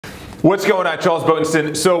What's going on, Charles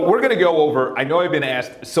Botensten? So we're going to go over, I know I've been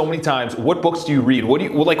asked so many times, what books do you read? What do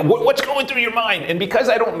you, like, what's going through your mind? And because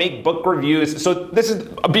I don't make book reviews, so this is,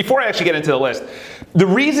 before I actually get into the list, the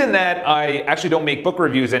reason that I actually don't make book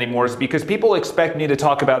reviews anymore is because people expect me to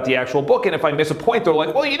talk about the actual book, and if I miss a point, they're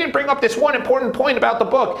like, well, you didn't bring up this one important point about the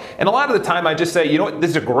book. And a lot of the time I just say, you know what, this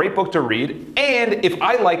is a great book to read, and if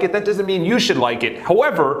I like it, that doesn't mean you should like it.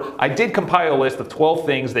 However, I did compile a list of 12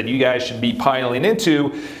 things that you guys should be piling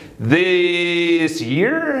into this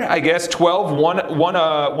year, I guess, 12, one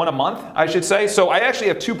a month, I should say. So I actually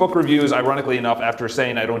have 2 book reviews, ironically enough, after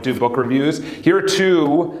saying I don't do book reviews. Here are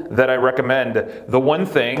 2 that I recommend, The One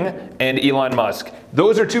Thing and Elon Musk.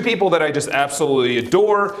 Those are 2 people that I just absolutely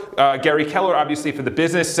adore. Gary Keller, obviously, for the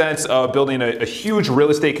business sense of building a huge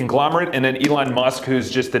real estate conglomerate, and then Elon Musk,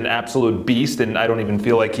 who's just an absolute beast, and I don't even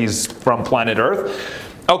feel like he's from planet Earth.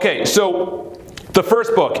 Okay, so the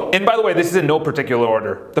first book, and by the way, this is in no particular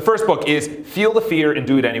order. The first book is Feel the Fear and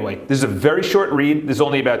Do It Anyway. This is a very short read. There's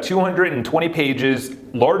only about 220 pages,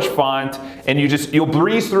 large font, and you'll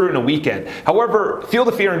breeze through in a weekend. However, Feel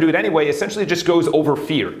the Fear and Do It Anyway essentially just goes over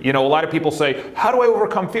fear. You know, a lot of people say, how do I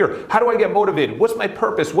overcome fear? How do I get motivated? What's my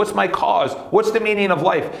purpose? What's my cause? What's the meaning of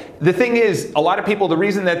life? The thing is, a lot of people, the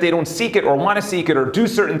reason that they don't seek it or want to seek it or do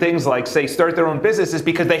certain things like, say, start their own business is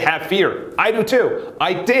because they have fear. I do too.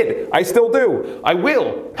 I did. I still do. I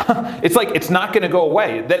will. It's like, it's not going to go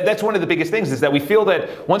away. That's one of the biggest things, is that we feel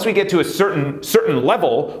that once we get to a certain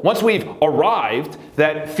level, once we've arrived,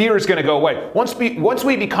 that fear is going to go away. Once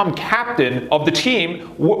we become captain of the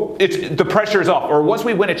team, the pressure is off. Or once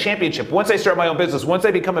we win a championship, once I start my own business, once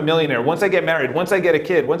I become a millionaire, once I get married, once I get a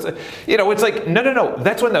kid, it's like, no.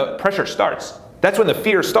 That's when the pressure starts. That's when the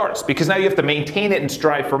fear starts, because now you have to maintain it and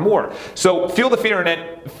strive for more. So feel the fear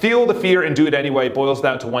and do it anyway boils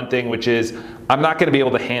down to one thing, which is, I'm not going to be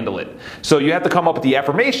able to handle it. So you have to come up with the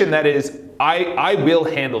affirmation that is, I will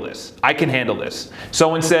handle this. I can handle this.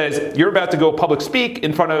 Someone says, you're about to go public speak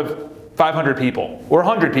in front of 500 people, or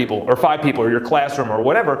 100 people, or 5 people, or your classroom, or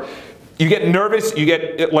whatever. You get nervous, you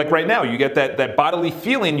get, like right now, you get that bodily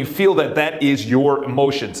feeling, you feel that is your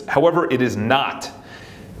emotions. However, it is not.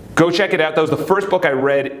 Go check it out. That was the first book I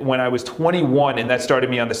read when I was 21, and that started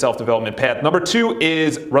me on the self-development path. Number 2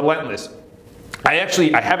 is Relentless. I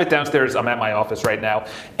have it downstairs. I'm at my office right now.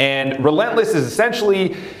 And Relentless is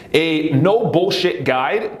essentially a no bullshit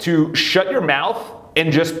guide to shut your mouth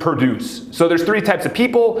and just produce. So there's 3 types of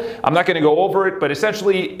people. I'm not going to go over it, but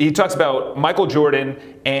essentially he talks about Michael Jordan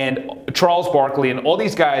and Charles Barkley and all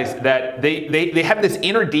these guys that they have this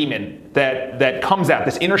inner demon that comes out,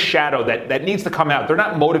 this inner shadow that needs to come out. They're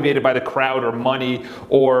not motivated by the crowd or money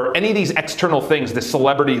or any of these external things, the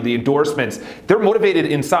celebrity, the endorsements. They're motivated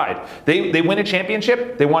inside. They win a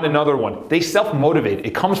championship, they want another one. They self-motivate.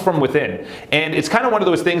 It comes from within. And it's kind of one of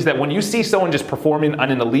those things that when you see someone just performing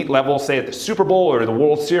on an elite level, say at the Super Bowl or the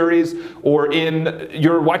World Series, or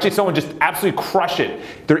you're watching someone just absolutely crush it,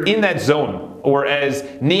 they're in that zone. Or as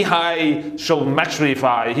Nihai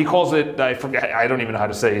Shalmatrifai, he calls it, I forget, I don't even know how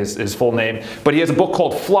to say his full name, but he has a book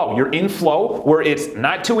called Flow. You're in flow, where it's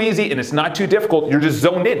not too easy and it's not too difficult. You're just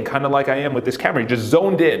zoned in, kind of like I am with this camera. You're just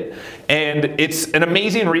zoned in. And it's an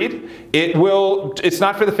amazing read. It's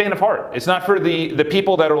not for the faint of heart. It's not for the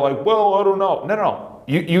people that are like, well, I don't know. No.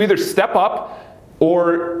 You either step up,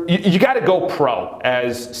 or you got to go pro,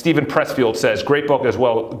 as Stephen Pressfield says. Great book as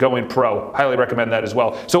well, Going Pro. Highly recommend that as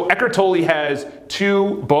well. So Eckhart Tolle has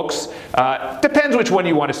 2 books. Depends which one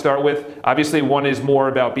you want to start with. Obviously, one is more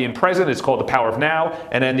about being present. It's called The Power of Now.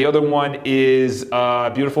 And then the other one is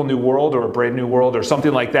Beautiful New World, or A Brave New World, or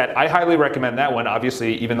something like that. I highly recommend that one,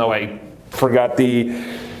 obviously, even though I forgot the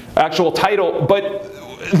actual title. But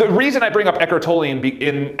the reason I bring up Eckhart Tolle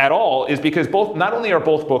at all is because not only are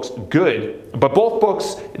both books good, but both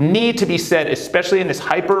books need to be said, especially in this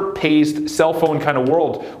hyper-paced cell phone kind of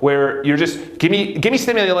world where you're just, give me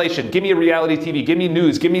stimulation, give me a reality TV, give me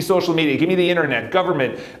news, give me social media, give me the internet,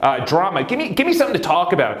 government, drama, give me something to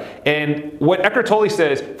talk about. And what Eckhart Tolle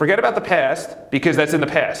says, forget about the past, because that's in the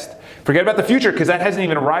past. Forget about the future, because that hasn't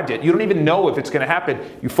even arrived yet. You don't even know if it's going to happen.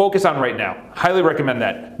 You focus on right now. Highly recommend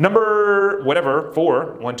that. Number,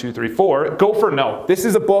 4, 1, 2, 3, 4, Go for No. This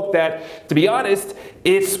is a book that, to be honest,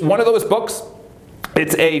 it's one of those books.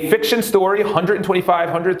 It's a fiction story, 125,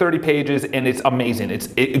 130 pages, and it's amazing.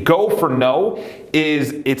 Go for No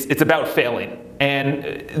it's about failing.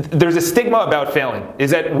 And there's a stigma about failing, is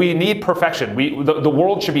that we need perfection. The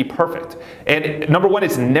world should be perfect. And number 1,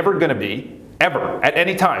 it's never going to be. Ever, at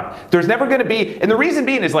any time. There's never going to be, and the reason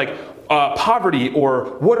being is like poverty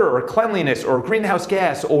or water or cleanliness or greenhouse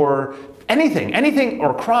gas or anything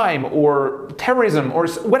or crime or terrorism or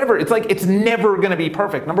whatever, it's like it's never going to be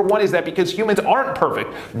perfect. Number one is that because humans aren't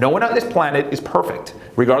perfect. No one on this planet is perfect,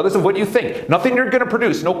 regardless of what you think. Nothing you're going to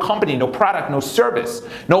produce, no company, no product, no service,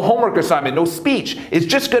 no homework assignment, no speech is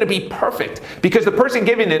just going to be perfect. Because the person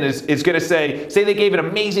giving it is going to say they gave an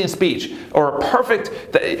amazing speech or a perfect,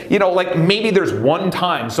 like maybe there's one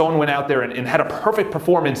time someone went out there and had a perfect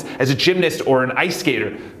performance as a gymnast or an ice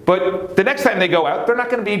skater. But the next time they go out, they're not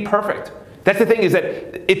going to be perfect. That's the thing, is that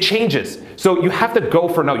it changes. So you have to go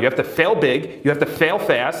for no. You have to fail big, you have to fail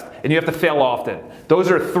fast, and you have to fail often. Those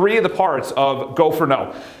are three of the parts of go for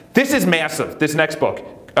no. This is massive, this next book.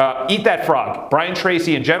 Eat That Frog. Brian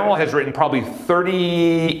Tracy in general has written probably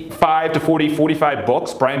 35 to 45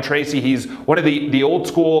 books. Brian Tracy, he's one of the old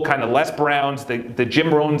school kind of Les Browns, the Jim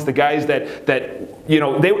Rohns, the guys that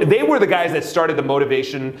they were the guys that started the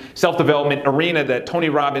motivation, self-development arena that Tony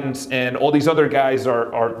Robbins and all these other guys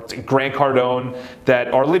are Grant Cardone,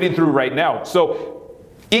 that are living through right now. So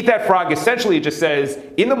Eat That Frog essentially just says,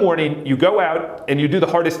 in the morning, you go out and you do the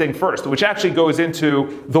hardest thing first, which actually goes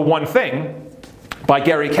into The One Thing by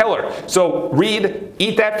Gary Keller. So read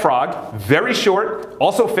Eat That Frog, very short,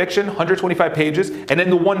 also fiction, 125 pages, and then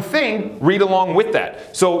The One Thing, read along with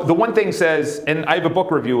that. So The One Thing says, and I have a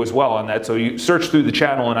book review as well on that, so you search through the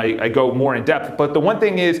channel and I go more in depth, but the one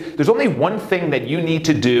thing is, there's only one thing that you need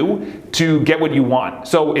to do to get what you want.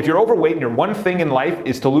 So if you're overweight and your one thing in life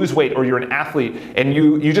is to lose weight, or you're an athlete and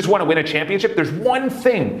you just want to win a championship, there's one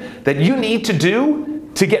thing that you need to do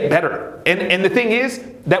to get better. And the thing is,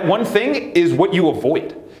 that one thing is what you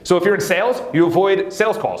avoid. So if you're in sales, you avoid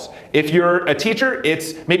sales calls. If you're a teacher,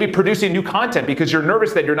 it's maybe producing new content because you're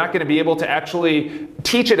nervous that you're not going to be able to actually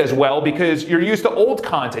teach it as well because you're used to old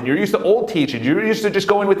content, you're used to old teaching, you're used to just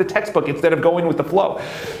going with the textbook instead of going with the flow.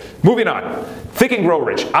 Moving on, Think and Grow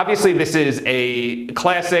Rich. Obviously this is a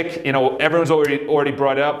classic, everyone's already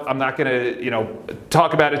brought it up. I'm not going to,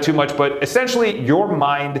 talk about it too much, but essentially your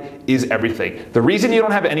mind is everything. The reason you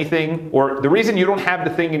don't have anything, or the reason you don't have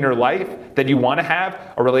the thing in your life that you want to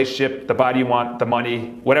have, a relationship, the body you want, the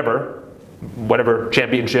money, whatever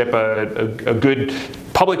championship, a good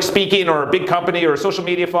public speaking, or a big company, or a social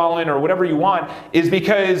media following, or whatever you want, is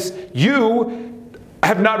because you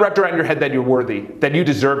have not wrapped around your head that you're worthy, that you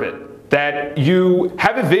deserve it, that you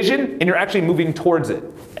have a vision and you're actually moving towards it.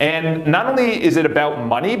 And not only is it about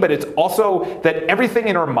money, but it's also that everything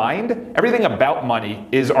in our mind, everything about money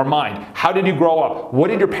is our mind. How did you grow up? What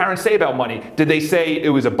did your parents say about money? Did they say it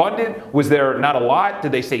was abundant? Was there not a lot?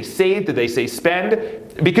 Did they say save? Did they say spend?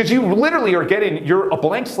 Because you literally you're a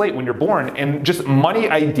blank slate when you're born, and just money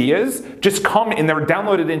ideas just come and they're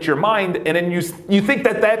downloaded into your mind, and then you think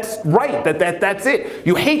that that's right, that's it.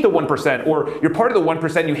 You hate the 1%, or you're part of the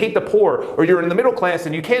 1%, you hate the poor, or you're in the middle class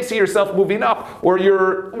and you can't see yourself moving up, or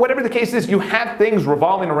whatever the case is, you have things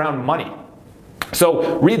revolving around money.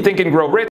 So read Think and Grow Rich.